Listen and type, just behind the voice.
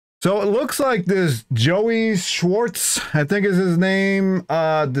So it looks like this Joey Schwartz, I think is his name,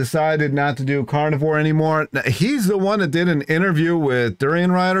 decided not to do carnivore anymore. Now, he's the one that did an interview with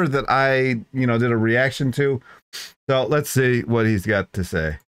Durian Rider that I, did a reaction to. So let's see what he's got to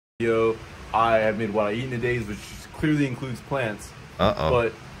say. I have made what I eat in a day, which clearly includes plants.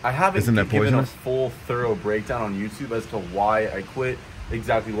 But I haven't given a full, thorough breakdown on YouTube as to why I quit,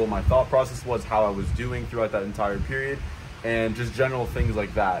 exactly what my thought process was, how I was doing throughout that entire period, and just general things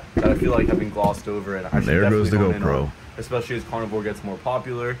like that I feel like have been glossed over. And I there goes the GoPro. Especially as carnivore gets more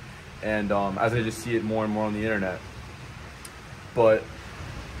popular, and as I just see it more and more on the internet. But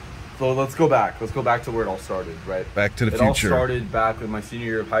so let's go back. Let's go back to where it all started, right? Back to the future. It all started back with my senior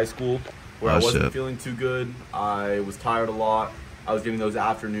year of high school, where I wasn't feeling too good. I was tired a lot. I was getting those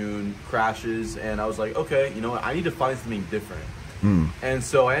afternoon crashes, and I was like, okay, you know what? I need to find something different. And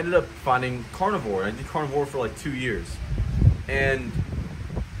so I ended up finding carnivore. I did carnivore for like 2 years. And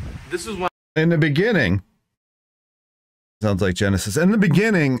this is when in the beginning, sounds like Genesis. In the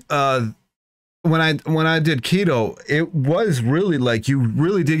beginning, when I did keto, it was really like you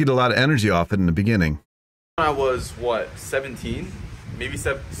really did get a lot of energy off it in the beginning. I was what, 17, maybe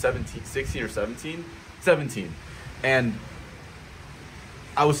 17, 16 or 17, 17, and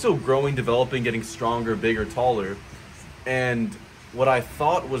I was still growing, developing, getting stronger, bigger, taller, and what I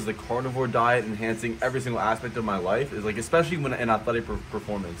thought was the carnivore diet enhancing every single aspect of my life is like, especially when in athletic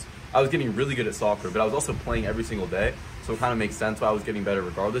performance, I was getting really good at soccer, but I was also playing every single day, so it kind of makes sense why I was getting better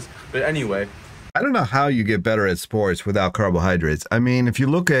regardless. But anyway, I don't know how you get better at sports without carbohydrates. I mean, if you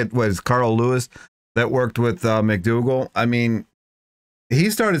look at what is Carl Lewis that worked with McDougall, I mean, he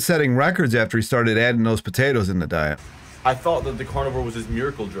started setting records after he started adding those potatoes in the diet. I thought that the carnivore was this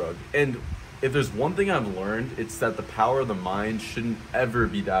miracle drug, and if there's one thing I've learned, it's that the power of the mind shouldn't ever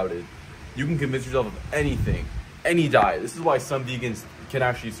be doubted. You can convince yourself of anything, any diet. This is why some vegans can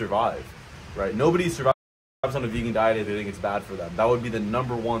actually survive, right? Nobody survives on a vegan diet if they think it's bad for them. That would be the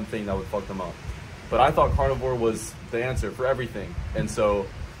 #1 thing that would fuck them up. But I thought carnivore was the answer for everything. And so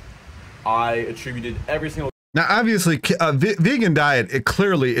I attributed every single... Now, obviously, a vegan diet, it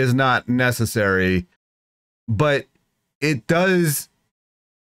clearly is not necessary, but it does...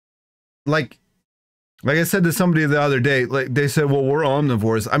 Like I said to somebody the other day, like they said, well, we're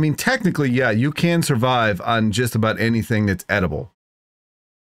omnivores. I mean, technically, yeah, you can survive on just about anything that's edible.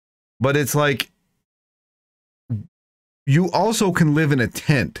 But it's like, you also can live in a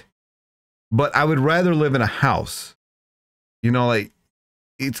tent, but I would rather live in a house. You know, like,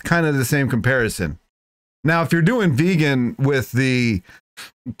 it's kind of the same comparison. Now, if you're doing vegan with the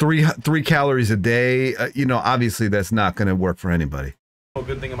three calories a day, obviously that's not going to work for anybody.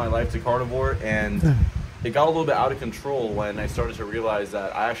 Good thing in my life to carnivore, and it got a little bit out of control when I started to realize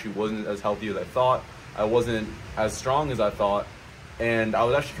that I actually wasn't as healthy as I thought. I wasn't as strong as I thought, and I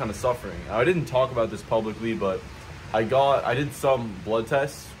was actually kind of suffering. I didn't talk about this publicly, but I did some blood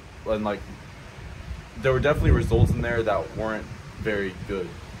tests, and like there were definitely results in there that weren't very good.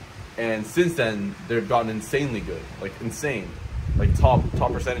 And since then, they've gotten insanely good, like insane, like top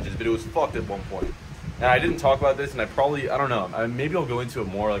percentages. But it was fucked at one point. And I didn't talk about this, and I don't know. Maybe I'll go into it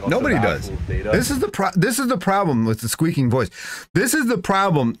more. Like nobody does. Data. This is the problem with the squeaking voice. This is the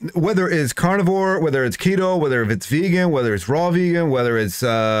problem. Whether it's carnivore, whether it's keto, whether it's vegan, whether it's raw vegan, whether it's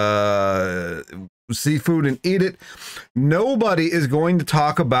seafood and eat it, nobody is going to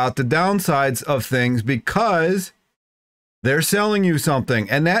talk about the downsides of things because they're selling you something,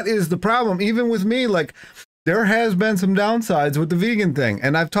 and that is the problem. Even with me, like, there has been some downsides with the vegan thing,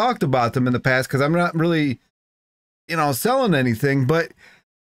 and I've talked about them in the past because I'm not really, selling anything, but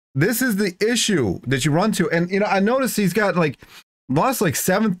this is the issue that you run to. And, I noticed he's got lost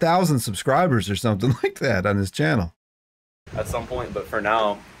 7,000 subscribers or something like that on his channel. At some point, but for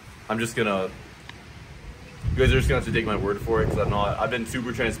now, I'm just gonna, you guys are just gonna have to take my word for it, because I've been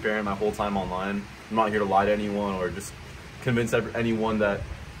super transparent my whole time online. I'm not here to lie to anyone or just convince anyone that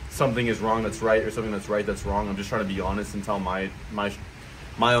something is wrong that's right, or something that's right that's wrong. I'm just trying to be honest and tell my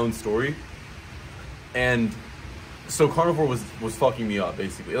own story. And so carnivore was fucking me up,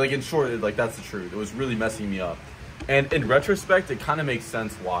 basically. Like, in short, that's the truth. It was really messing me up. And in retrospect, it kind of makes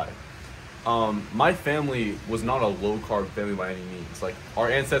sense why. My family was not a low carb family by any means. Like, our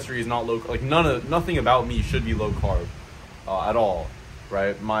ancestry is not low, like nothing about me should be low carb at all,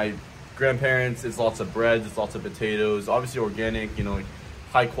 right? My grandparents, it's lots of breads, it's lots of potatoes, obviously organic, like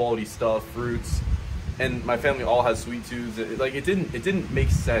high quality stuff, fruits, and my family all has sweet tooths. It didn't make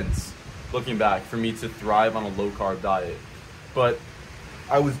sense looking back for me to thrive on a low carb diet. But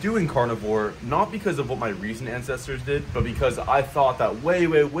I was doing carnivore not because of what my recent ancestors did, but because I thought that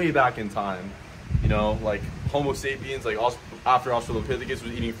way back in time, like Homo sapiens, like after Australopithecus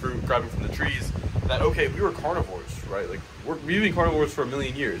was eating fruit, grabbing from the trees, that okay, we were carnivores, right? Like we've been carnivores for 1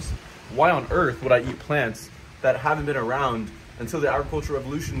 million years. Why on earth would I eat plants that haven't been around until the agricultural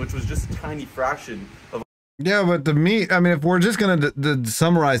revolution, which was just a tiny fraction of. Yeah, but the meat, I mean, if we're just going to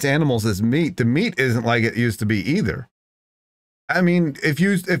summarize animals as meat, the meat isn't like it used to be either. I mean, if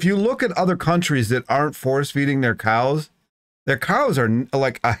you look at other countries that aren't force feeding their cows are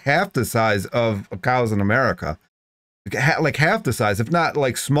like a half the size of cows in America. Like half the size, if not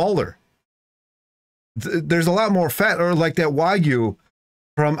like smaller. There's a lot more fat, or like that Wagyu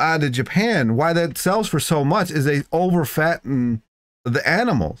from out of Japan. Why that sells for so much is they overfatten the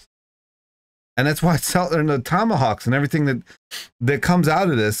animals. And that's why it's selling the tomahawks and everything that comes out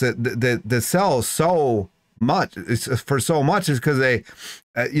of this that sells so much. It's for so much is because they,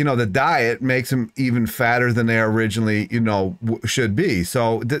 you know, the diet makes them even fatter than they originally, you know, should be.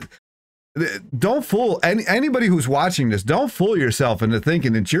 So don't fool anybody who's watching this. Don't fool yourself into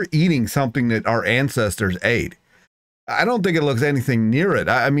thinking that you're eating something that our ancestors ate. I don't think it looks anything near it.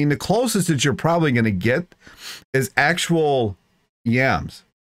 I mean, the closest that you're probably going to get is actual yams.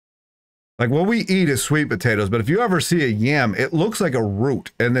 Like what we eat is sweet potatoes, but if you ever see a yam, it looks like a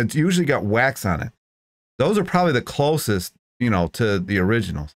root and it's usually got wax on it. Those are probably the closest, you know, to the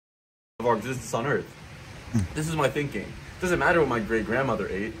originals. Of our existence on Earth. This is my thinking. It doesn't matter what my great-grandmother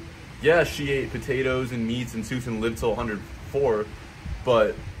ate. Yeah, she ate potatoes and meats and soups and lived till 104,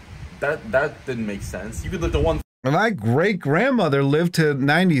 but that didn't make sense. You could live to one. My great-grandmother lived to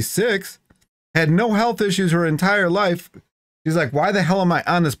 96, had no health issues her entire life. She's like, why the hell am I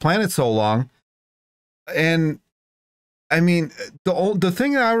on this planet so long? And I mean, the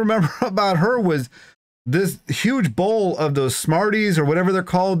thing that I remember about her was this huge bowl of those Smarties or whatever they're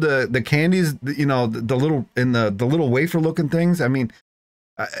called, the candies, you know, the little in the little wafer looking things. I mean,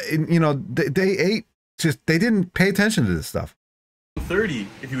 you know, they ate they didn't pay attention to this stuff. 30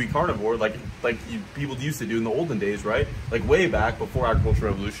 if you eat carnivore, like people used to do in the olden days, right? Like way back before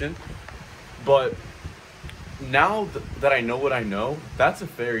agricultural revolution. But now that I know what I know, that's a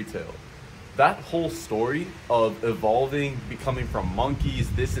fairy tale. That whole story of evolving, becoming from monkeys,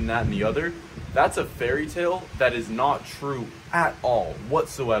 this and that and the other, that's a fairy tale that is not true at all,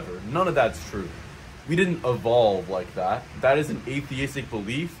 whatsoever. None of that's true. We didn't evolve like that. That is an atheistic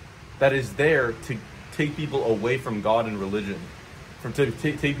belief that is there to take people away from God and religion, to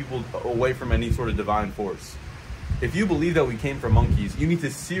take people away from any sort of divine force. If you believe that we came from monkeys, you need to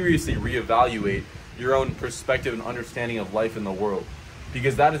seriously reevaluate your own perspective and understanding of life in the world,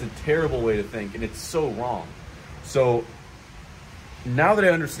 because that is a terrible way to think and it's so wrong. So now that I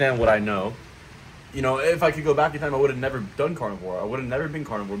understand what I know, you know, if I could go back in time, I would have never done carnivore. I would have never been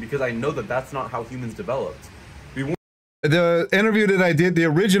carnivore because I know that that's not how humans developed. The interview that I did, the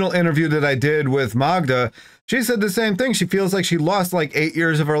original interview that I did with Magda, she said the same thing. She feels like she lost like 8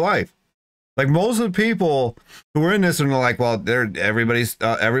 years of her life. Like most of the people who are in this and are like, well, everybody's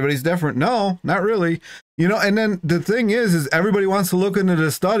different. No, not really. You know, and then the thing is everybody wants to look into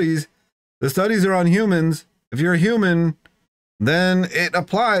the studies. The studies are on humans. If you're a human, then it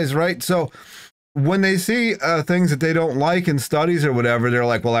applies, right? So when they see things that they don't like in studies or whatever, they're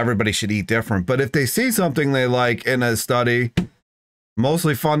like, well, everybody should eat different. But if they see something they like in a study,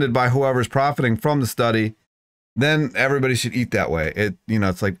 mostly funded by whoever's profiting from the study, then everybody should eat that way. You know,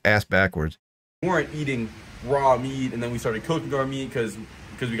 it's like ass backwards. We weren't eating raw meat, and then we started cooking our meat because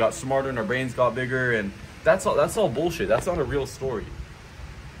we got smarter and our brains got bigger, and that's all bullshit. That's not a real story.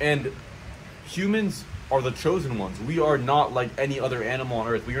 And humans are the chosen ones. We are not like any other animal on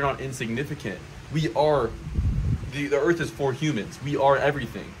Earth. We are not insignificant. We are the Earth is for humans. We are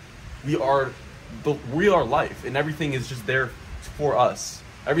everything. We are life, and everything is just there for us.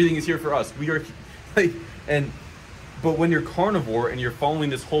 Everything is here for us. We are like, but when you're carnivore and you're following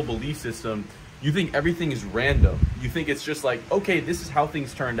this whole belief system, you think everything is random. You think it's just like, okay, this is how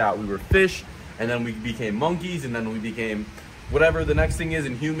things turned out. We were fish, and then we became monkeys, and then we became whatever the next thing is,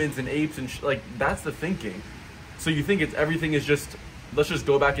 and humans and apes, and like that's the thinking. So you think everything is just, let's just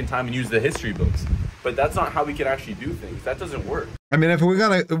go back in time and use the history books. But that's not how we can actually do things. That doesn't work. I mean, if we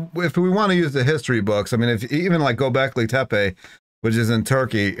want to use the history books, I mean, if even like Göbekli Tepe, which is in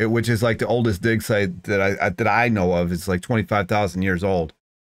Turkey, which is like the oldest dig site that I know of, it's like 25,000 years old.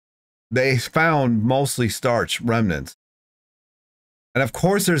 They found mostly starch remnants. And of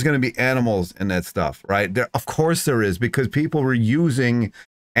course there's going to be animals in that stuff, right? Of course there is, because people were using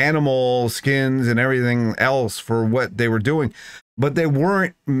animal skins and everything else for what they were doing. But they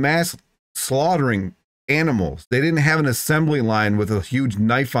weren't mass slaughtering animals. They didn't have an assembly line with a huge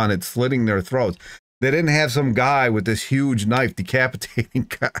knife on it slitting their throats. They didn't have some guy with this huge knife decapitating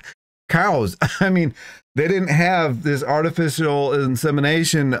cows. I mean, they didn't have this artificial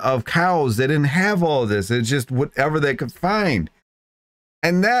insemination of cows. They didn't have all of this. It's just whatever they could find.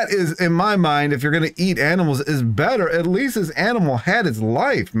 And that is, in my mind, if you're going to eat animals, is better. At least this animal had its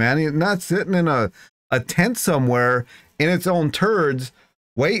life, man. It's not sitting in a tent somewhere in its own turds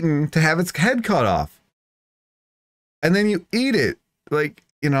waiting to have its head cut off. And then you eat it. Like,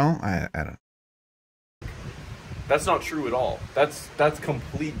 you know, I don't. That's not true at all. That's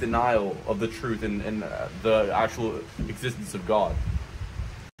complete denial of the truth and the actual existence of God.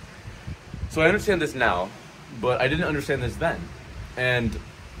 So I understand this now, but I didn't understand this then. And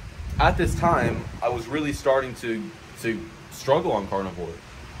at this time, I was really starting to struggle on carnivore.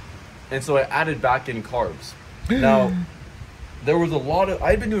 And so I added back in carbs. Now, there was a lot of,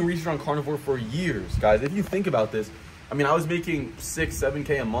 I'd been doing research on carnivore for years, guys. If you think about this, I mean, I was making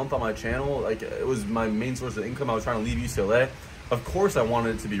 6-7K a month on my channel. Like, it was my main source of income. I was trying to leave UCLA. Of course I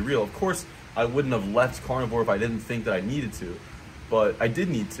wanted it to be real. Of course I wouldn't have left carnivore if I didn't think that I needed to, but I did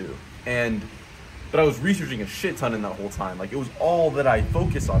need to. But I was researching a shit ton in that whole time. Like, it was all that I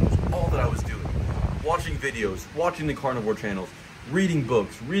focused on. It was all that I was doing. Watching videos, watching the carnivore channels, reading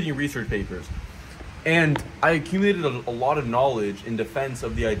books, reading research papers. And I accumulated a lot of knowledge in defense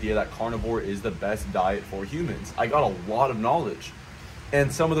of the idea that carnivore is the best diet for humans. I got a lot of knowledge.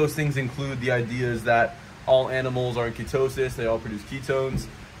 And some of those things include the ideas that all animals are in ketosis, they all produce ketones.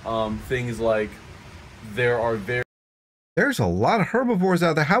 Things like there's a lot of herbivores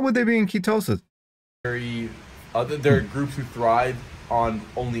out there. How would they be in ketosis? There are groups who thrive on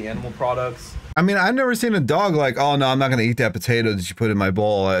only animal products. I mean, I've never seen a dog like, oh no, I'm not going to eat that potato that you put in my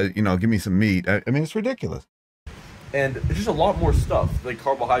bowl. You know, give me some meat. I mean, it's ridiculous. And it's just a lot more stuff, like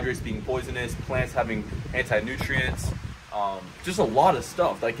carbohydrates being poisonous, plants having anti-nutrients, just a lot of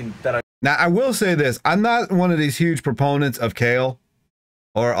stuff Now, I will say this. I'm not one of these huge proponents of kale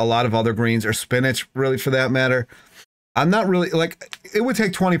or a lot of other greens or spinach, really, for that matter. I'm not really, like, it would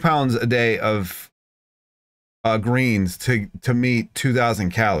take 20 pounds a day of greens to meet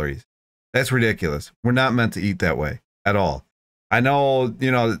 2,000 calories. That's ridiculous. We're not meant to eat that way at all. I know,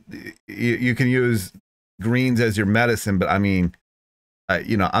 you know, you can use greens as your medicine, but I mean,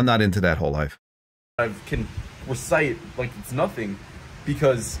 you know, I'm not into that whole life. I can recite like it's nothing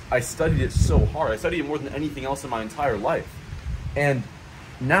because I studied it so hard. I studied it more than anything else in my entire life. And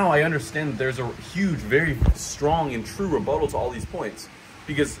now I understand that there's a huge, very strong and true rebuttal to all these points.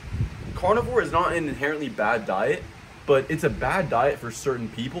 Because carnivore is not an inherently bad diet, but it's a bad diet for certain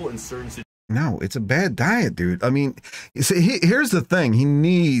people in certain situations. No, it's a bad diet, dude. I mean, you see, here's the thing. He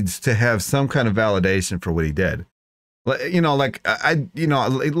needs to have some kind of validation for what he did. You know, like I did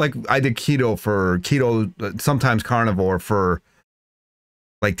keto, sometimes carnivore for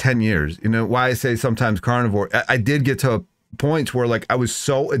like 10 years. You know, why I say sometimes carnivore, I did get to points where like I was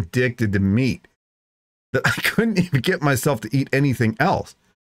so addicted to meat that I couldn't even get myself to eat anything else.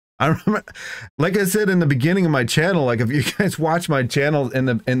 I remember, like I said in the beginning of my channel, like if you guys watch my channel in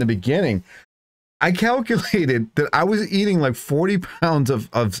the beginning, I calculated that I was eating like 40 pounds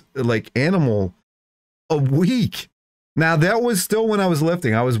of like animal a week. Now that was still when I was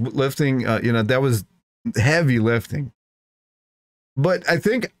lifting. I was lifting, you know, that was heavy lifting. But I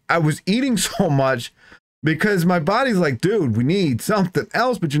think I was eating so much because my body's like, dude, we need something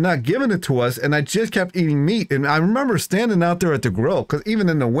else, but you're not giving it to us. And I just kept eating meat. And I remember standing out there at the grill, because even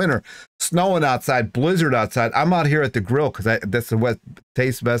in the winter, snowing outside, blizzard outside, I'm out here at the grill because that's the what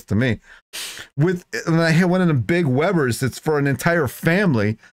tastes best to me. And I had one of the big Weber's that's for an entire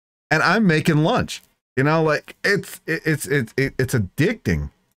family, and I'm making lunch. You know, like it's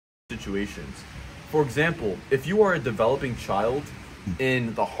addicting. Situations. For example, if you are a developing child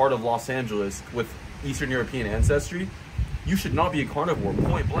in the heart of Los Angeles with Eastern European ancestry, you should not be a carnivore,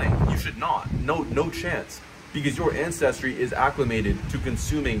 point blank. You should not. No chance. Because your ancestry is acclimated to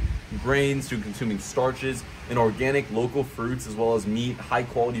consuming grains, to consuming starches, and organic local fruits, as well as meat, high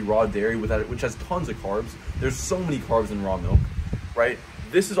quality raw dairy, which has tons of carbs. There's so many carbs in raw milk, right?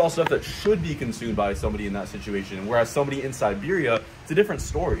 This is all stuff that should be consumed by somebody in that situation. Whereas somebody in Siberia, it's a different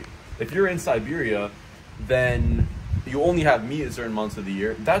story. If you're in Siberia, then you only have meat at certain months of the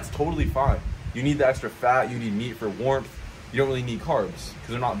year. That's totally fine. You need the extra fat, you need meat for warmth. You don't really need carbs because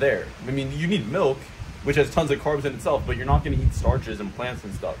they're not there. I mean, you need milk, which has tons of carbs in itself, but you're not going to eat starches and plants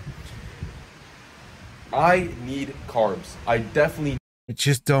and stuff. I need carbs. I definitely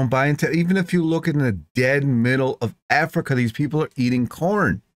just don't buy into. Even if you look in the dead middle of Africa, these people are eating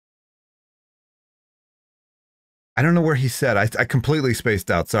corn. I don't know where he said. I completely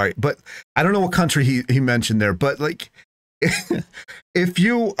spaced out. Sorry, but I don't know what country he mentioned there. But like, if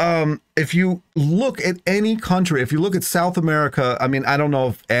you look at any country, if you look at South America, I mean, I don't know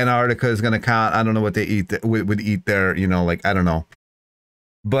if Antarctica is going to count. I don't know what they eat would eat there, you know, like I don't know.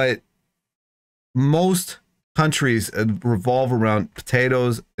 But most countries revolve around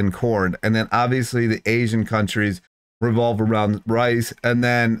potatoes and corn, and then obviously the Asian countries revolve around rice, and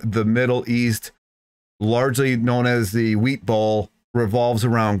then the Middle East, largely known as the wheat bowl, revolves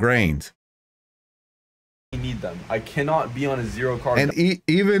around grains. Need them. I cannot be on a zero carb. And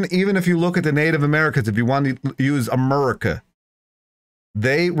even if you look at the Native Americans, if you want to use America,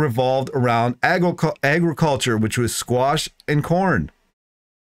 they revolved around agriculture, which was squash and corn.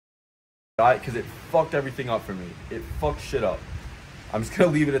 Because it fucked everything up for me. It fucked shit up. I'm just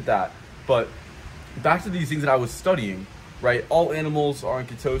gonna leave it at that. But back to these things that I was studying, right? All animals are in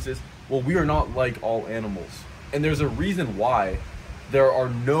ketosis. Well, we are not like all animals, and there's a reason why there are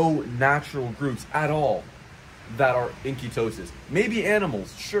no natural groups at all that are in ketosis. Maybe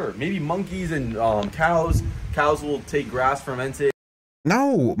animals, sure. Maybe monkeys and cows. Cows will take grass fermented.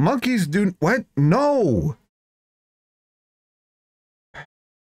 No, monkeys do what? No.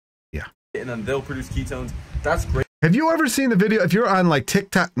 Yeah. And then they'll produce ketones. That's great. Have you ever seen the video? If you're on like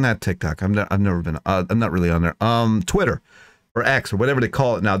TikTok, not TikTok. I've never been. I'm not really on there. Twitter or X or whatever they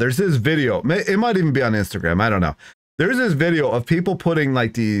call it now. There's this video. It might even be on Instagram. I don't know. There's this video of people putting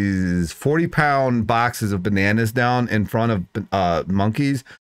like these 40-pound boxes of bananas down in front of monkeys.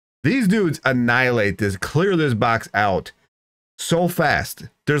 These dudes annihilate this, clear this box out so fast.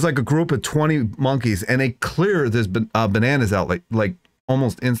 There's like a group of 20 monkeys, and they clear this bananas out like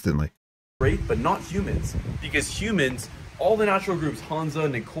almost instantly. Great, but not humans, because humans, all the natural groups, Hansa,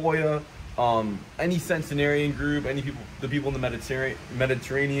 Nicoya, any centenarian group, the people in the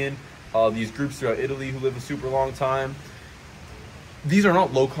Mediterranean. These groups throughout Italy who live a super long time. These are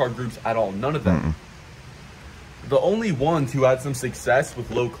not low-carb groups at all. None of them. The only ones who had some success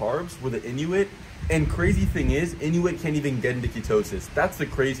with low carbs were the Inuit. And crazy thing is, Inuit can't even get into ketosis. That's the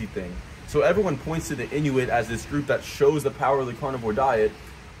crazy thing. So everyone points to the Inuit as this group that shows the power of the carnivore diet,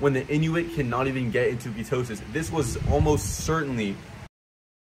 when the Inuit cannot even get into ketosis. This was almost certainly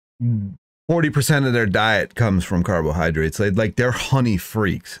 40% of their diet comes from carbohydrates. Like they're honey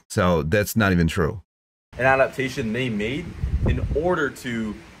freaks. So that's not even true. An adaptation they made in order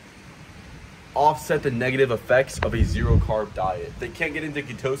to offset the negative effects of a zero carb diet. They can't get into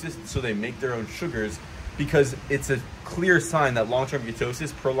ketosis, so they make their own sugars, because it's a clear sign that long-term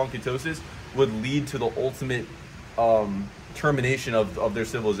ketosis, prolonged ketosis, would lead to the ultimate termination of their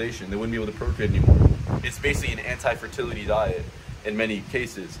civilization. They wouldn't be able to procreate anymore. It's basically an anti-fertility diet in many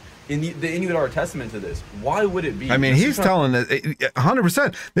cases. The Inuit are a testament to this. Why would it be? I mean, he's telling it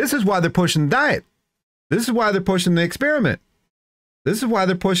 100%. This is why they're pushing the diet. This is why they're pushing the experiment. This is why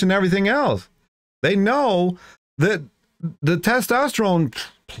they're pushing everything else. They know that the testosterone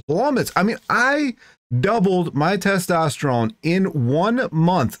plummets. I mean, I doubled my testosterone in 1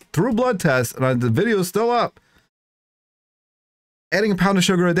 month through blood tests, and the video's still up. Adding a pound of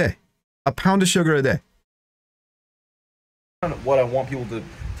sugar a day. A pound of sugar a day. What I want people to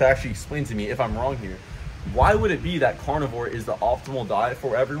actually explain to me if I'm wrong here. Why would it be that carnivore is the optimal diet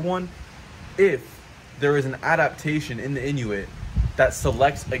for everyone if there is an adaptation in the Inuit that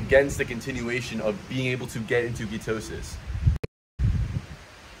selects against the continuation of being able to get into ketosis?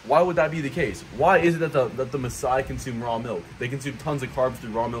 Why would that be the case? Why is it that the Maasai consume raw milk? They consume tons of carbs through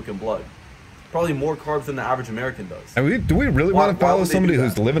raw milk and blood. Probably more carbs than the average American does. And do we really want to follow somebody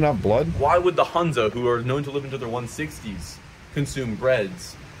who's living off blood? Why would the Hunza, who are known to live into their 160s, consume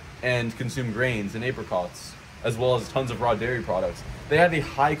breads and consume grains and apricots, as well as tons of raw dairy products? They have a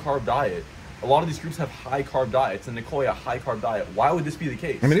high carb diet. A lot of these groups have high carb diets, and Nicoya a high carb diet. Why would this be the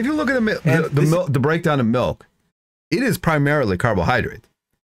case? I mean, if you look at the breakdown of milk, it is primarily carbohydrate,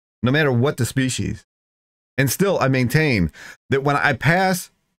 no matter what the species. And still, I maintain that when I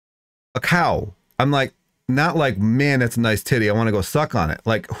pass a cow, I'm like, not like, man, that's a nice titty, I want to go suck on it.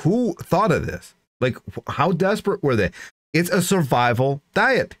 Like, who thought of this? Like, how desperate were they? It's a survival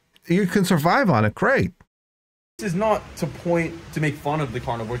diet. You can survive on it, great. This is not to make fun of the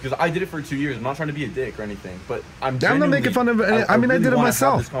carnivore, because I did it for 2 years. I'm not trying to be a dick or anything, but I'm not making fun of it. I mean, really I did it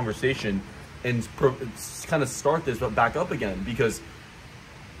myself. Have this conversation and kind of start this back up again, because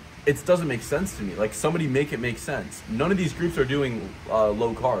it doesn't make sense to me. Like, somebody make it make sense. None of these groups are doing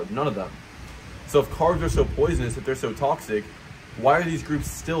low carb. None of them. So if carbs are so poisonous, if they're so toxic, why are these groups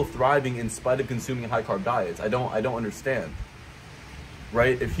still thriving in spite of consuming high carb diets? I don't understand.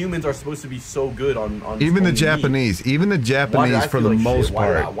 Right? If humans are supposed to be so good on even the Japanese, for the most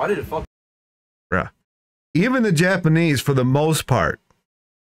part. Why did it fuck? Bruh. Even the Japanese, for the most part,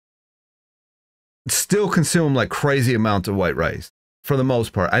 still consume like crazy amounts of white rice for the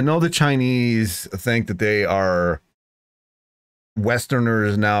most part. I know the Chinese think that they are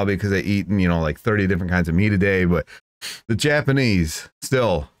Westerners now because they eat, you know, like 30 different kinds of meat a day, but the Japanese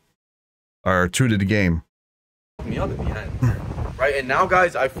still are true to the game. Me up in the end, right? And now,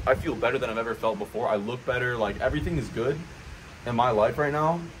 guys, I feel better than I've ever felt before. I look better. Like, everything is good in my life right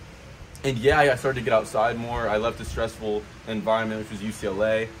now. And yeah, I started to get outside more. I left a stressful environment, which was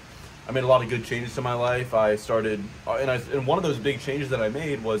UCLA. I made a lot of good changes to my life. I started, and one of those big changes that I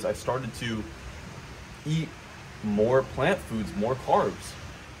made was I started to eat more plant foods, more carbs.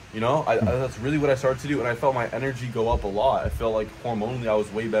 You know, that's really what I started to do, and I felt my energy go up a lot. I felt like hormonally I was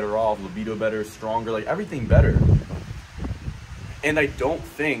way better off, libido better, stronger, like everything better. And I don't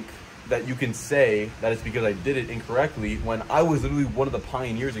think that you can say that it's because I did it incorrectly when I was literally one of the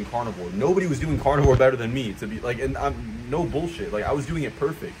pioneers in carnivore. Nobody was doing carnivore better than me, to be like, and I'm no bullshit. Like, I was doing it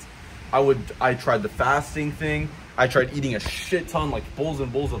perfect. I tried the fasting thing. I tried eating a shit ton, like bowls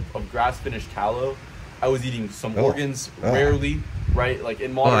and bowls of grass-finished tallow. I was eating some organs rarely, right? Like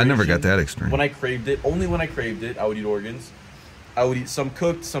in moderation. Oh, I never got that extreme. When I craved it, only when I craved it, I would eat organs. I would eat some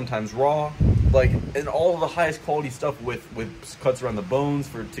cooked, sometimes raw, like, and all of the highest quality stuff with cuts around the bones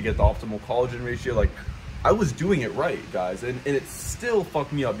to get the optimal collagen ratio. Like, I was doing it right, guys, and it still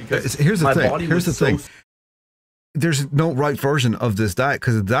fucked me up because my body was so... Here's the thing. There's no right version of this diet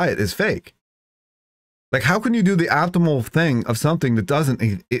because the diet is fake. Like, how can you do the optimal thing of something that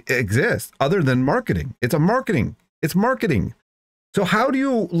doesn't exist other than marketing? It's marketing. So how do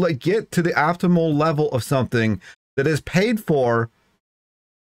you like get to the optimal level of something that is paid for?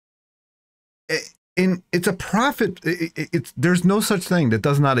 It's a profit. There's no such thing that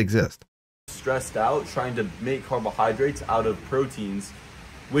does not exist. Stressed out trying to make carbohydrates out of proteins,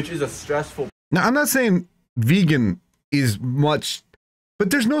 which is a stressful. Now, I'm not saying vegan is much. But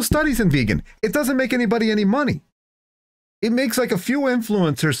there's no studies in vegan. It doesn't make anybody any money. It makes like a few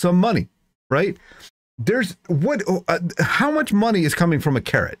influencers some money, right? There's how much money is coming from a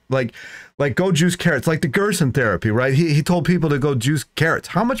carrot? Like go juice carrots, like the Gerson therapy, right? He told people to go juice carrots.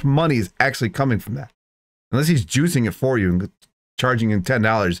 How much money is actually coming from that? Unless he's juicing it for you and charging you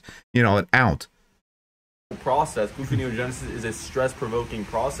 $10, you know, an ounce. Process, gluconeogenesis is a stress-provoking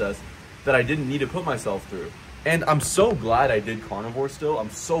process that I didn't need to put myself through. And I'm so glad I did carnivore still.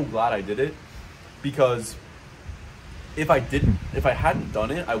 I'm so glad I did it, because if I hadn't done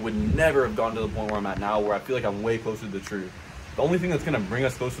it, I would never have gotten to the point where I'm at now, where I feel like I'm way closer to the truth. The only thing that's going to bring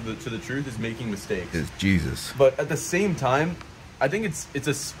us closer to the truth is making mistakes. Is Jesus. But at the same time, I think it's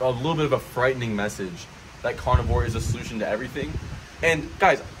a little bit of a frightening message that carnivore is a solution to everything. And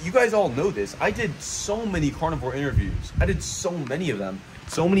guys, you guys all know this. I did so many carnivore interviews. I did so many of them.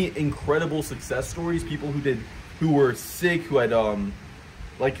 So many incredible success stories, people who were sick, who had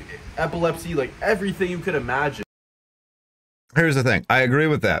like epilepsy, like everything you could imagine. Here's the thing. I agree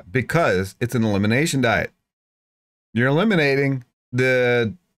with that because it's an elimination diet. You're eliminating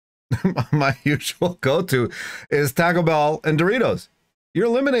my usual go-to is Taco Bell and Doritos. You're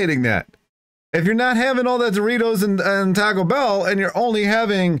eliminating that. If you're not having all that Doritos and Taco Bell and you're only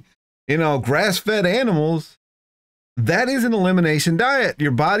having, you know, grass-fed animals, that is an elimination diet.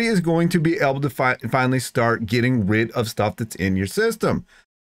 Your body is going to be able to finally start getting rid of stuff that's in your system.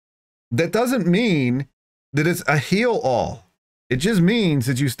 That doesn't mean that it's a heal-all. It just means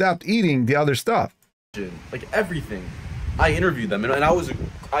that you stopped eating the other stuff. Like everything. I interviewed them, and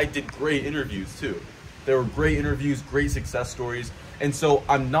I did great interviews too. There were great interviews, great success stories, and so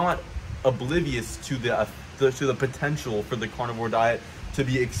I'm not oblivious to the potential for the carnivore diet to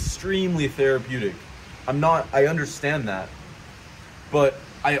be extremely therapeutic. I understand that, but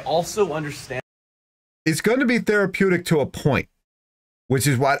I also understand it's going to be therapeutic to a point, which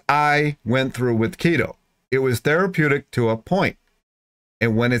is what I went through with keto. It was therapeutic to a point.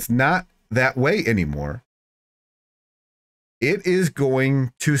 And when it's not that way anymore, it is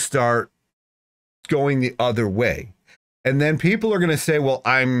going to start going the other way. And then people are going to say, well,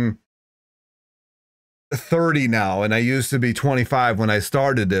 I'm 30 now and I used to be 25 when I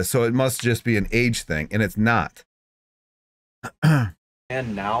started this, so it must just be an age thing, and it's not.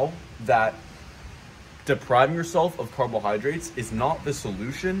 And now that depriving yourself of carbohydrates is not the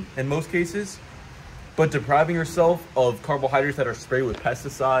solution in most cases, but depriving yourself of carbohydrates that are sprayed with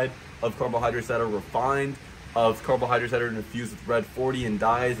pesticide, of carbohydrates that are refined, of carbohydrates that are infused with red 40 and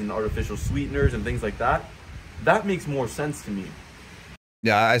dyes and artificial sweeteners and things like that, that makes more sense to me.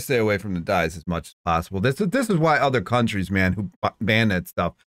 Yeah, I stay away from the dyes as much as possible. This is why other countries, man, who ban that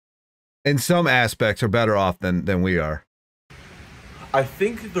stuff, in some aspects are better off than we are. I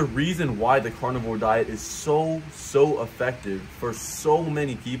think the reason why the carnivore diet is so effective for so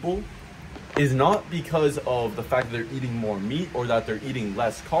many people is not because of the fact that they're eating more meat or that they're eating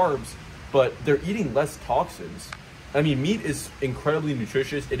less carbs, but they're eating less toxins. I mean, meat is incredibly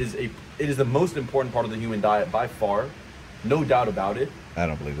nutritious. It is the most important part of the human diet by far, no doubt about it. I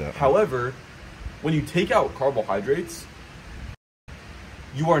don't believe that. However, when you take out carbohydrates,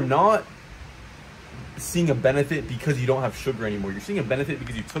 you are not seeing a benefit because you don't have sugar anymore. You're seeing a benefit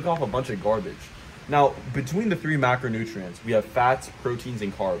because you took off a bunch of garbage. Now, between the three macronutrients, we have fats, proteins,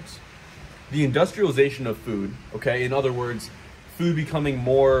 and carbs. The industrialization of food, okay, in other words, food becoming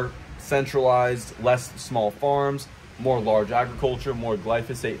more centralized, less small farms, more large agriculture, more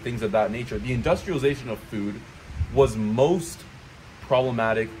glyphosate, things of that nature. The industrialization of food was most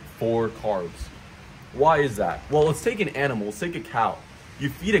problematic for carbs. Why is that? Well, let's take an animal, let's take a cow. You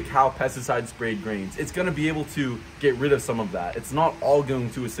feed a cow pesticide sprayed grains, it's going to be able to get rid of some of that. It's not all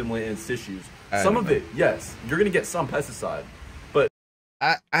going to assimilate in its tissues. Some of it, yes, you're going to get some pesticide, but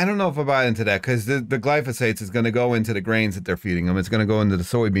I don't know if I buy into that, because the glyphosates is going to go into the grains that they're feeding them. It's going to go into the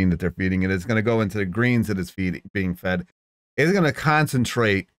soybean that they're feeding it. It's going to go into the greens that it's being fed. It's going to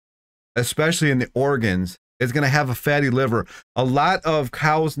concentrate, especially in the organs. It's going to have a fatty liver. A lot of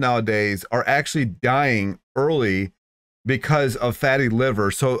cows nowadays are actually dying early because of fatty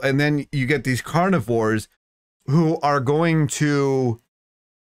liver. So, and then you get these carnivores who are going to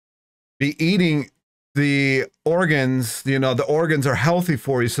be eating the organs. You know, the organs are healthy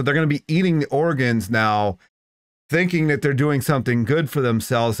for you, so they're going to be eating the organs now, thinking that they're doing something good for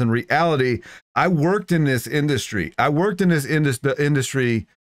themselves. In reality, I worked in this industry. I worked in this industry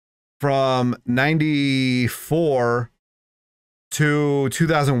from 94 to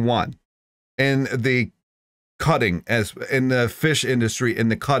 2001 in the cutting, as in the fish industry, in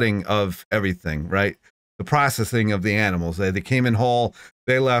the cutting of everything, right? The processing of the animals. They came in whole,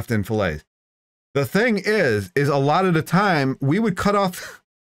 they left in fillets. The thing is a lot of the time we would cut off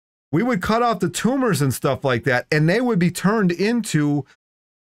the tumors and stuff like that, and they would be turned into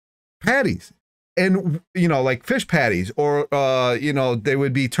patties. And, you know, like fish patties, or, you know, they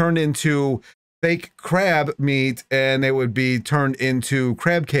would be turned into fake crab meat, and they would be turned into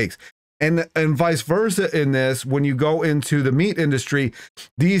crab cakes. And vice versa in this, when you go into the meat industry,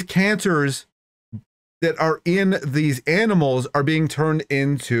 these cancers that are in these animals are being turned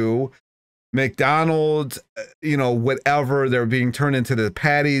into McDonald's, you know, whatever. They're being turned into the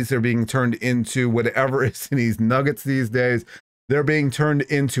patties. They're being turned into whatever is in these nuggets these days. They're being turned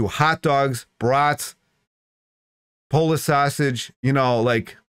into hot dogs, brats, Polish sausage, you know,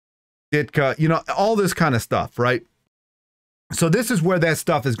 like Ditka, you know, all this kind of stuff, right? So this is where that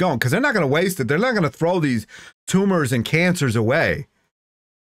stuff is going, because they're not going to waste it. They're not going to throw these tumors and cancers away.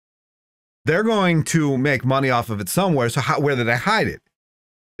 They're going to make money off of it somewhere. So where do they hide it?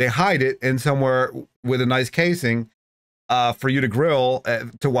 They hide it in somewhere with a nice casing for you to grill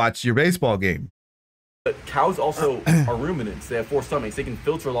to watch your baseball game. But cows also are ruminants. They have 4 stomachs. They can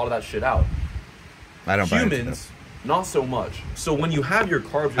filter a lot of that shit out. I don't buy into Humans, not so much. So when you have your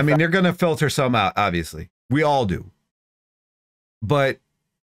carbs... I mean, they're going to filter some out, obviously. We all do. But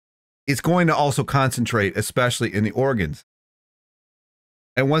it's going to also concentrate, especially in the organs.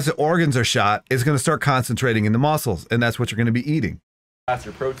 And once the organs are shot, it's going to start concentrating in the muscles. And that's what you're going to be eating. Fats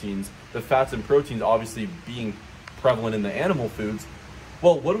or proteins. The fats and proteins obviously being prevalent in the animal foods.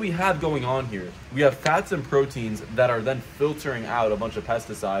 Well, what do we have going on here? We have fats and proteins that are then filtering out a bunch of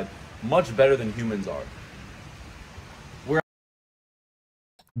pesticide much better than humans are.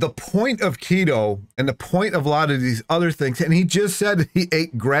 The point of keto and the point of a lot of these other things, and he just said he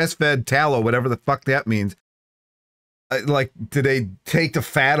ate grass-fed tallow, whatever the fuck that means. Like, did they take the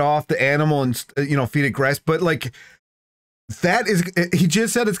fat off the animal and, you know, feed it grass? But like, that is, he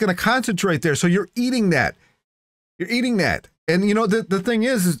just said it's going to concentrate there. So you're eating that. You're eating that. And, you know, the thing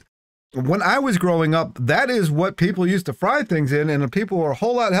is when I was growing up, that is what people used to fry things in, and the people were a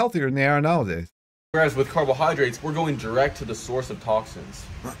whole lot healthier than they are nowadays. Whereas with carbohydrates, we're going direct to the source of toxins.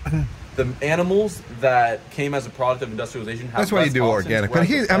 The animals that came as a product of industrialization have That's why you do organic. But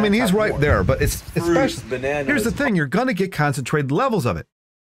I mean, he's right there. But it's fruits, especially, bananas. here's the thing, you're going to get concentrated levels of it.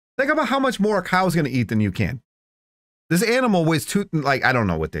 Think about how much more a cow's going to eat than you can. This animal weighs I don't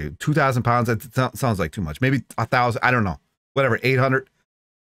know what 2,000 pounds. That sounds like too much. Maybe 1,000. I don't know. Whatever, 800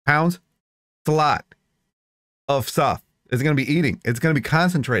 pounds. It's a lot of stuff. It's going to be eating. It's going to be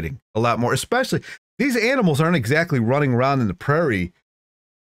concentrating a lot more. Especially, these animals aren't exactly running around in the prairie,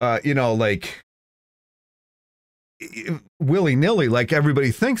 you know, like willy-nilly like everybody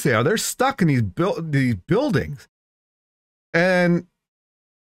thinks they are. They're stuck in these buildings, and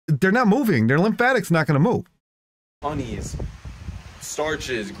they're not moving. Their lymphatics not going to move. Honeys,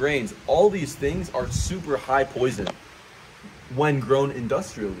 starches, grains, all these things are super high poison when grown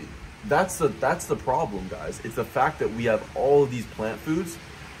industrially. that's the problem, guys. It's the fact that we have all of these plant foods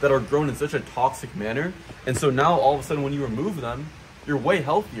that are grown in such a toxic manner, and so now all of a sudden when you remove them, you're way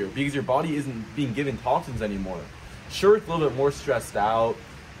healthier because your body isn't being given toxins anymore. Sure, it's a little bit more stressed out.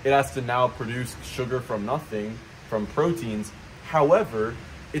 It has to now produce sugar from nothing, from proteins. However,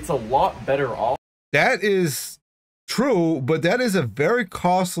 it's a lot better off. That is true, but that is a very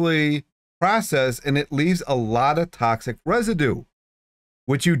costly process, and it leaves a lot of toxic residue,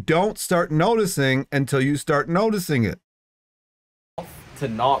 which you don't start noticing until you start noticing it.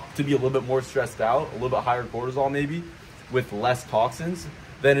 To be a little bit more stressed out, a little bit higher cortisol maybe, with less toxins,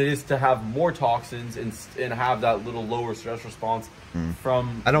 than it is to have more toxins and have that little lower stress response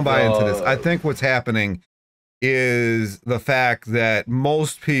from. I don't buy into this. I think what's happening is the fact that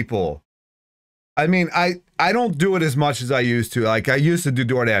most people, I mean, I don't do it as much as I used to. Like, I used to do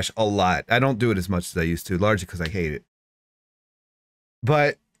DoorDash a lot. I don't do it as much as I used to, largely because I hate it.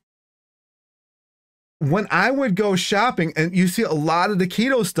 But when I would go shopping, and you see a lot of the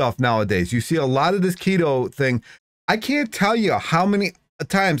keto stuff nowadays, you see a lot of this keto thing. I can't tell you how many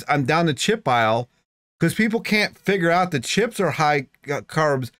times I'm down the chip aisle because people can't figure out that chips are high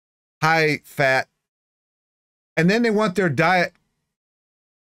carbs, high fat, and then they want their diet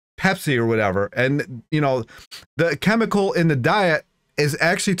Pepsi or whatever. And, you know, the chemical in the diet is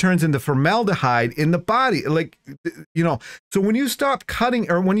actually turns into formaldehyde in the body. Like, you know, so when you stop cutting,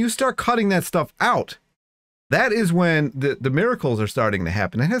 or when you start cutting that stuff out, that is when the miracles are starting to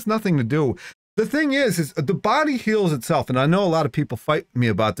happen. It has nothing to do. The thing is the body heals itself. And I know a lot of people fight me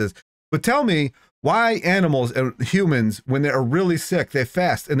about this, but tell me why animals and humans, when they're really sick, they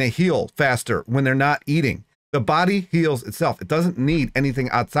fast and they heal faster when they're not eating. The body heals itself. It doesn't need anything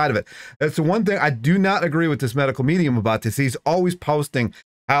outside of it. That's the one thing I do not agree with this medical medium about this. He's always posting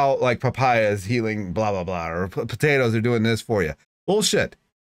how, like, papaya is healing, blah, blah, blah, or potatoes are doing this for you. Bullshit.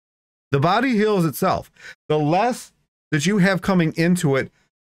 The body heals itself. The less that you have coming into it,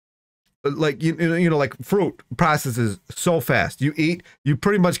 like, you know, like fruit processes so fast. You eat, you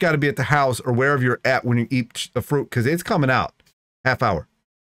pretty much got to be at the house or wherever you're at when you eat the fruit, because it's coming out half hour.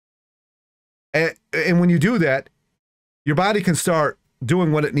 And when you do that, your body can start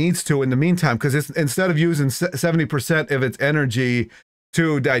doing what it needs to in the meantime, because it's, instead of using 70% of its energy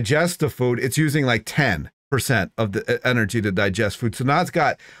to digest the food, it's using like 10% of the energy to digest food. So now it's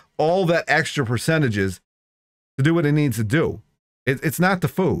got all that extra percentages to do what it needs to do. It's not the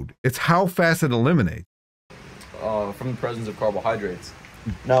food. It's how fast it eliminates. From the presence of carbohydrates.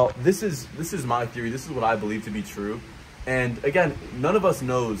 Now, this is my theory. This is what I believe to be true. And again, none of us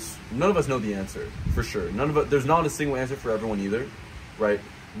know the answer for sure. There's not a single answer for everyone either, right?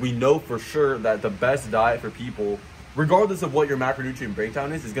 We know for sure that the best diet for people, regardless of what your macronutrient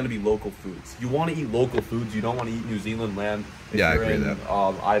breakdown is going to be local foods. You want to eat local foods. You don't want to eat New Zealand lamb if you're in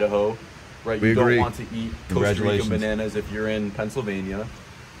Idaho, right? You don't want to eat Costa Rican bananas if you're in Pennsylvania.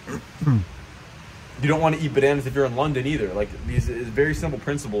 You don't want to eat bananas if you're in London either. Like, these is very simple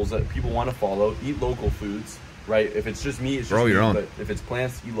principles that people want to follow. Eat local foods. Right? If it's just meat, it's just meat, but if it's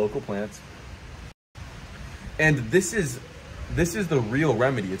plants, eat local plants. And this is the real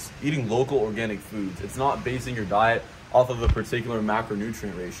remedy. It's eating local organic foods. It's not basing your diet off of a particular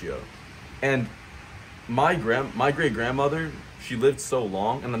macronutrient ratio. And my great grandmother, she lived so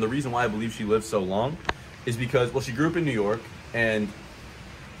long, and then the reason why I believe she lived so long is because, well, she grew up in New York, and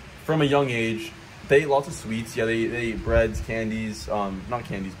from a young age, they ate lots of sweets. Yeah, they ate breads, candies, not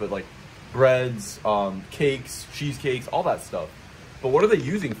candies, but like breads, cakes, cheesecakes, all that stuff. But what are they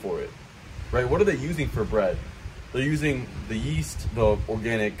using for it, right? What are they using for bread? They're using the yeast, the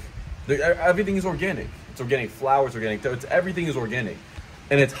organic, everything is organic. It's organic flour, it's organic dough, everything is organic.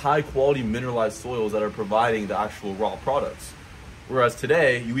 And it's high quality mineralized soils that are providing the actual raw products. Whereas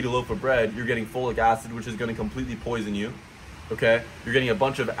today, you eat a loaf of bread, you're getting folic acid, which is gonna completely poison you, okay? You're getting a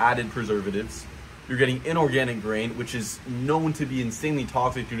bunch of added preservatives. You're getting inorganic grain, which is known to be insanely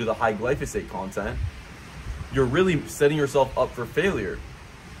toxic due to the high glyphosate content. You're really setting yourself up for failure.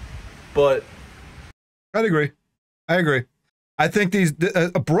 But I'd agree. I agree. I think these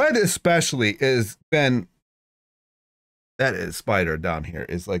bread especially is been, that is spider down here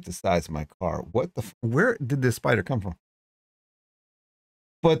is like the size of my car. What the, where did this spider come from?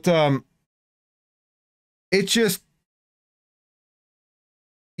 But it just,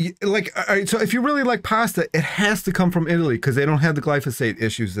 like, all right, so if you really like pasta, it has to come from Italy because they don't have the glyphosate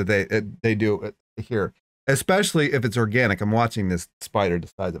issues that they do here, especially if it's organic. I'm watching this spider the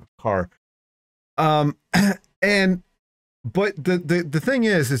size of a car. But the thing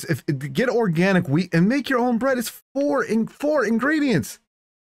is if get organic wheat and make your own bread. It's four ingredients: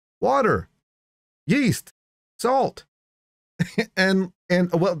 water, yeast, salt, and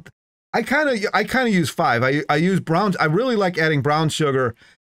well, I kind of use 5. I use brown. I really like adding brown sugar,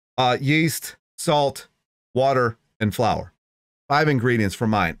 yeast, salt, water, and flour. 5 ingredients for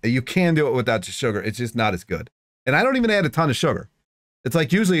mine. You can do it without the sugar. It's just not as good. And I don't even add a ton of sugar. It's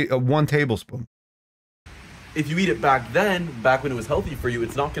like usually 1 tablespoon. If you eat it back then, back when it was healthy for you,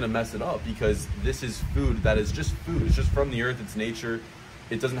 it's not going to mess it up, because this is food that is just food. It's just from the earth. It's nature.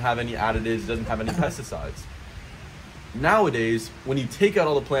 It doesn't have any additives. It doesn't have any pesticides. Nowadays, when you take out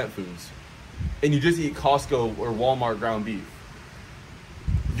all the plant foods and you just eat Costco or Walmart ground beef,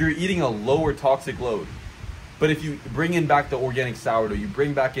 you're eating a lower toxic load. But if you bring in back the organic sourdough, you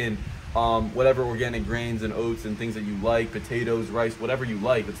bring back in whatever organic grains and oats and things that you like, potatoes, rice, whatever you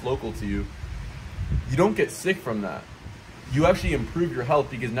like that's local to you, you don't get sick from that. You actually improve your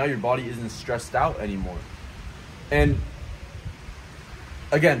health because now your body isn't stressed out anymore. And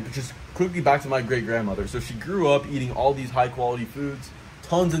again, just quickly back to my great-grandmother. So she grew up eating all these high-quality foods,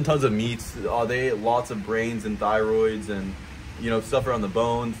 tons and tons of meats. They ate lots of brains and thyroids and, you know, stuff around the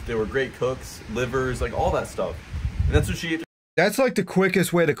bones. They were great cooks, livers, like all that stuff. And that's what she ate. That's like the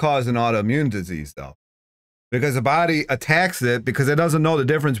quickest way to cause an autoimmune disease, though. Because the body attacks it because it doesn't know the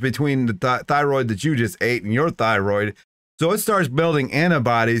difference between the thyroid that you just ate and your thyroid. So it starts building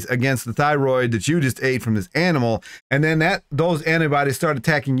antibodies against the thyroid that you just ate from this animal. And then those antibodies start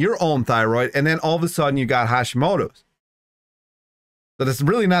attacking your own thyroid. And then all of a sudden you got Hashimoto's. So that's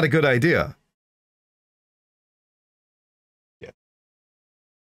really not a good idea. Yeah.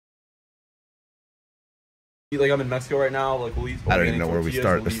 Like I'm in Mexico right now. Like we'll eat. I don't even know where we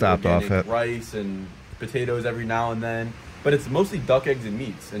stopped off at. Rice and potatoes every now and then, but it's mostly duck eggs and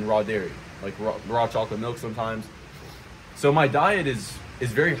meats and raw dairy, like raw chocolate milk sometimes. So my diet is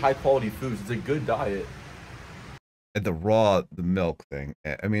very high quality foods. It's a good diet. And the milk thing,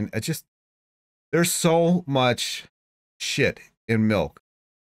 I mean, it's just, there's so much shit in milk.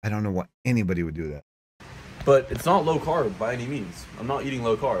 I don't know why anybody would do that. But it's not low carb by any means. I'm not eating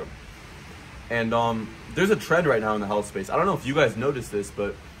low carb. And there's a trend right now in the health space. I don't know if you guys noticed this,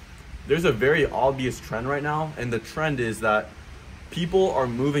 but there's a very obvious trend right now, and the trend is that people are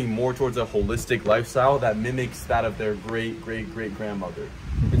moving more towards a holistic lifestyle that mimics that of their great-great-great-grandmother.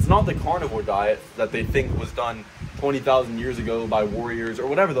 It's not the carnivore diet that they think was done 20,000 years ago by warriors or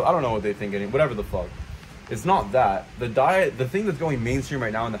whatever. I don't know what they think, whatever the fuck. It's not that. The diet, the thing that's going mainstream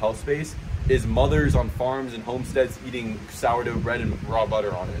right now in the health space is mothers on farms and homesteads eating sourdough bread and raw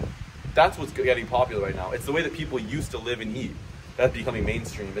butter on it. That's what's getting popular right now. It's the way that people used to live and eat. That's becoming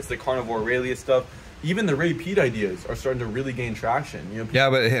mainstream. It's the carnivore Aurelia stuff. Even the Ray Peat ideas are starting to really gain traction. You know, yeah,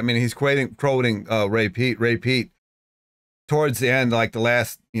 but I mean, he's quoting Ray Peat. Ray Peat, towards the end, like the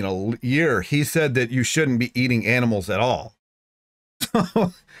last year, he said that you shouldn't be eating animals at all.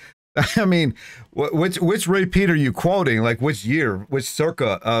 So, I mean, which Ray Peat are you quoting? Like which year, which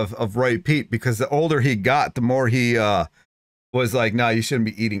circa of Ray Peat? Because the older he got, the more he was like, no, you shouldn't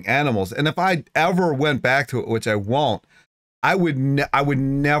be eating animals. And if I ever went back to it, which I won't, I would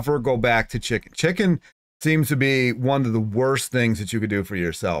never go back to chicken. Chicken seems to be one of the worst things that you could do for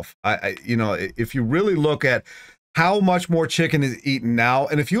yourself. If you really look at how much more chicken is eaten now,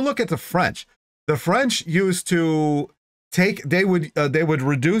 and if you look at the French used to they would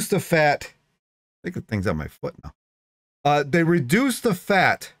reduce the fat. I think the thing's on my foot now. They reduce the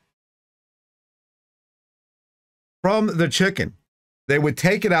fat from the chicken. They would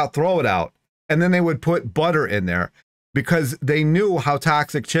take it out, throw it out, and then they would put butter in there, because they knew how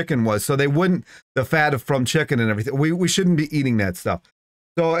toxic chicken was. So they wouldn't, the fat from chicken and everything. We shouldn't be eating that stuff.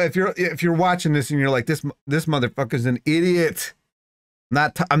 So if you're watching this and you're like, this motherfucker's an idiot,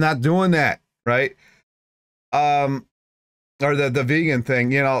 I'm not doing that, right? Or the vegan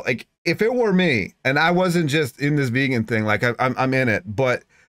thing, like if it were me and I wasn't just in this vegan thing, like I'm in it, but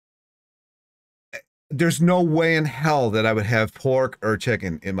there's no way in hell that I would have pork or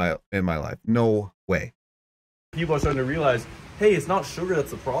chicken in my life. No way. People are starting to realize, hey, it's not sugar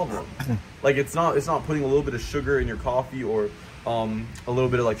that's the problem. Like it's not putting a little bit of sugar in your coffee or a little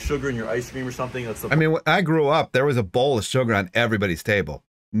bit of like sugar in your ice cream or something. I mean, when I grew up, there was a bowl of sugar on everybody's table.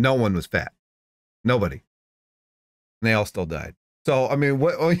 No one was fat. Nobody. And they all still died. So I mean,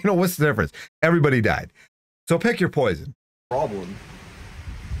 what's the difference? Everybody died. So pick your poison. Problem.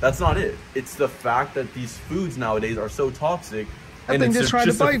 That's not it. It's the fact that these foods nowadays are so toxic, and it's just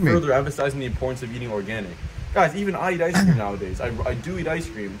further emphasizing the importance of eating organic. Guys, even I eat ice cream nowadays. I do eat ice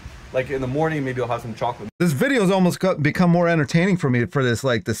cream. Like in the morning, maybe I'll have some chocolate. This video's almost become more entertaining for me for this,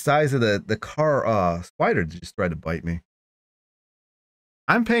 like the size of the car spider that just tried to bite me.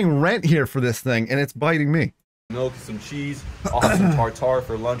 I'm paying rent here for this thing, and it's biting me. Milk, some cheese. I'll have some tartare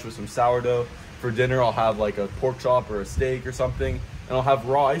for lunch with some sourdough. For dinner, I'll have like a pork chop or a steak or something. and I'll have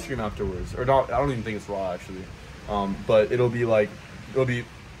raw ice cream afterwards, or not. I don't even think it's raw actually, but it'll be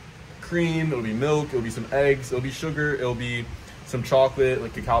cream, it'll be milk, it'll be some eggs, it'll be sugar, it'll be some chocolate,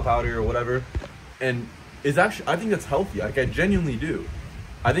 like cacao powder or whatever, and it's actually, I think that's healthy. Like, I genuinely do.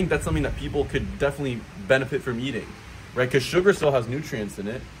 I think that's something that people could definitely benefit from eating, right? Because sugar still has nutrients in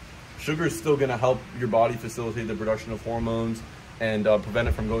it. Sugar is still going to help your body facilitate the production of hormones and prevent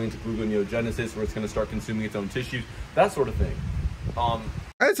it from going into gluconeogenesis, where it's going to start consuming its own tissues, that sort of thing.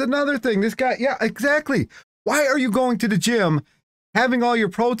 That's another thing. This guy, yeah, exactly. Why are you going to the gym, having all your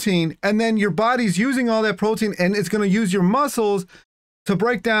protein, and then your body's using all that protein, and it's going to use your muscles to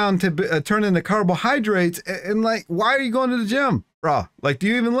break down, to turn into carbohydrates? And like, why are you going to the gym, bro? Like, do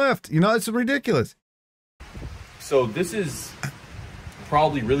you even lift? You know, it's ridiculous. So this is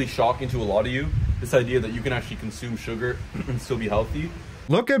probably really shocking to a lot of you, this idea that you can actually consume sugar and still be healthy.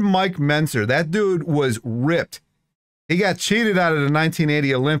 Look at Mike Menser. That dude was ripped. He got cheated out of the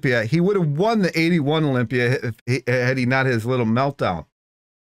 1980 Olympia. He would have won the 81 Olympia had he not his little meltdown.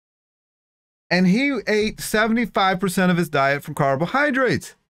 And he ate 75% of his diet from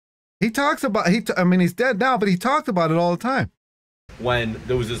carbohydrates. He talks about, I mean, he's dead now, but he talked about it all the time. When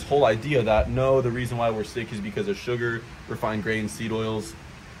there was this whole idea that, no, the reason why we're sick is because of sugar, refined grains, seed oils.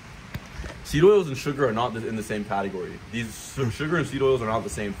 Seed oils and sugar are not in the same category. Sugar and seed oils are not the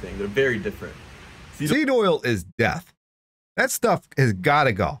same thing. They're very different. Seed oil is death. That stuff has got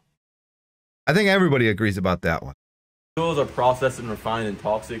to go. I think everybody agrees about that one. Seed oils are processed and refined and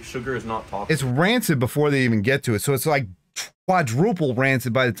toxic. Sugar is not toxic. It's rancid before they even get to it. So it's like quadruple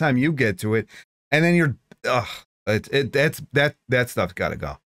rancid by the time you get to it. And then you're, that stuff's got to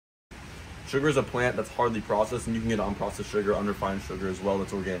go. Sugar is a plant that's hardly processed, and you can get unprocessed sugar, unrefined sugar as well,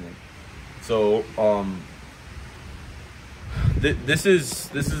 that's organic. So, this is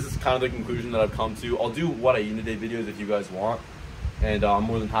kind of the conclusion that I've come to. I'll do what I eat in a day videos if you guys want, and I'm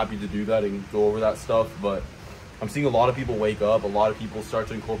more than happy to do that and go over that stuff. But I'm seeing a lot of people wake up, a lot of people start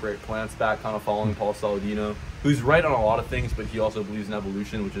to incorporate plants back, kind of following Paul Saladino, who's right on a lot of things, but he also believes in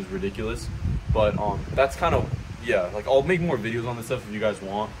evolution, which is ridiculous. But that's kind of, yeah, like, I'll make more videos on this stuff if you guys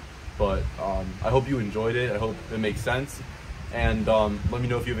want. But I hope you enjoyed it. I hope it makes sense. And let me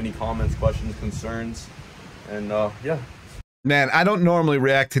know if you have any comments, questions, concerns. And yeah. Man, I don't normally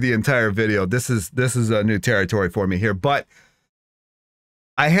react to the entire video. This is a new territory for me here, but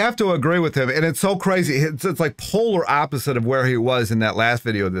I have to agree with him. And it's so crazy. It's like polar opposite of where he was in that last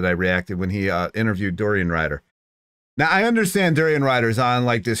video that I reacted when he interviewed Durian Ryder. Now, I understand Durian Ryder's on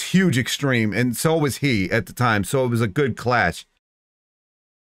like this huge extreme, and so was he at the time. So it was a good clash.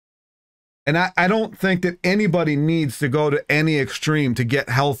 And I don't think that anybody needs to go to any extreme to get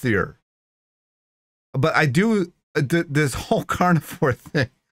healthier. But I do, this whole carnivore thing,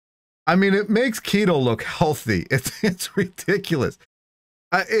 I mean, it makes keto look healthy. It's ridiculous.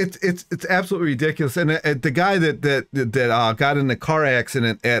 It's absolutely ridiculous. And the guy that got in the car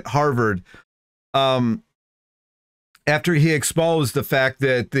accident at Harvard, after he exposed the fact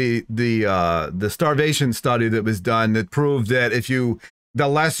that the starvation study that was done that proved that the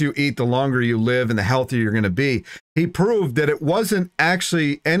less you eat, the longer you live and the healthier you're going to be. He proved that it wasn't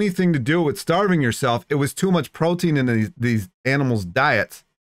actually anything to do with starving yourself. It was too much protein in these animals' diets.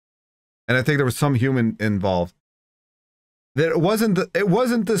 And I think there was some human involved. That it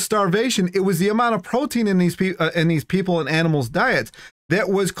wasn't the starvation. It was the amount of protein in these people and animals' diets that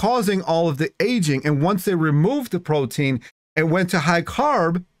was causing all of the aging. And once they removed the protein and went to high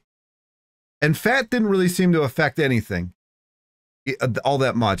carb, and fat didn't really seem to affect anything all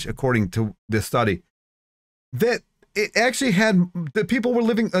that much, according to this study, that it actually had,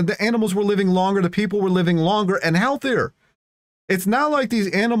 the animals were living longer, the people were living longer and healthier. It's not like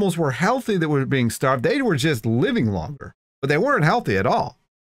these animals were healthy that were being starved. They were just living longer, but they weren't healthy at all.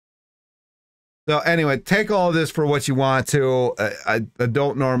 So anyway, take all of this for what you want to. I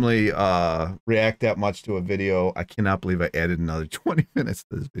don't normally react that much to a video. I cannot believe I added another 20 minutes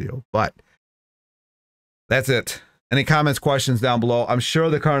to this video, but that's it. Any comments, questions down below? I'm sure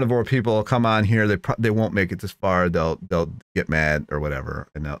the carnivore people will come on here. They won't make it this far. They'll get mad or whatever.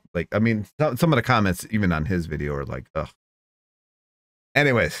 And they'll, like, I mean, some of the comments even on his video are like, ugh.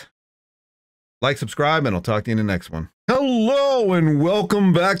 Anyways, like, subscribe, and I'll talk to you in the next one. Hello and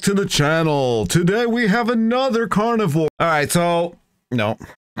welcome back to the channel. Today we have another carnivore. All right, so no,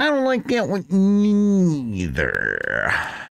 I don't like that one either.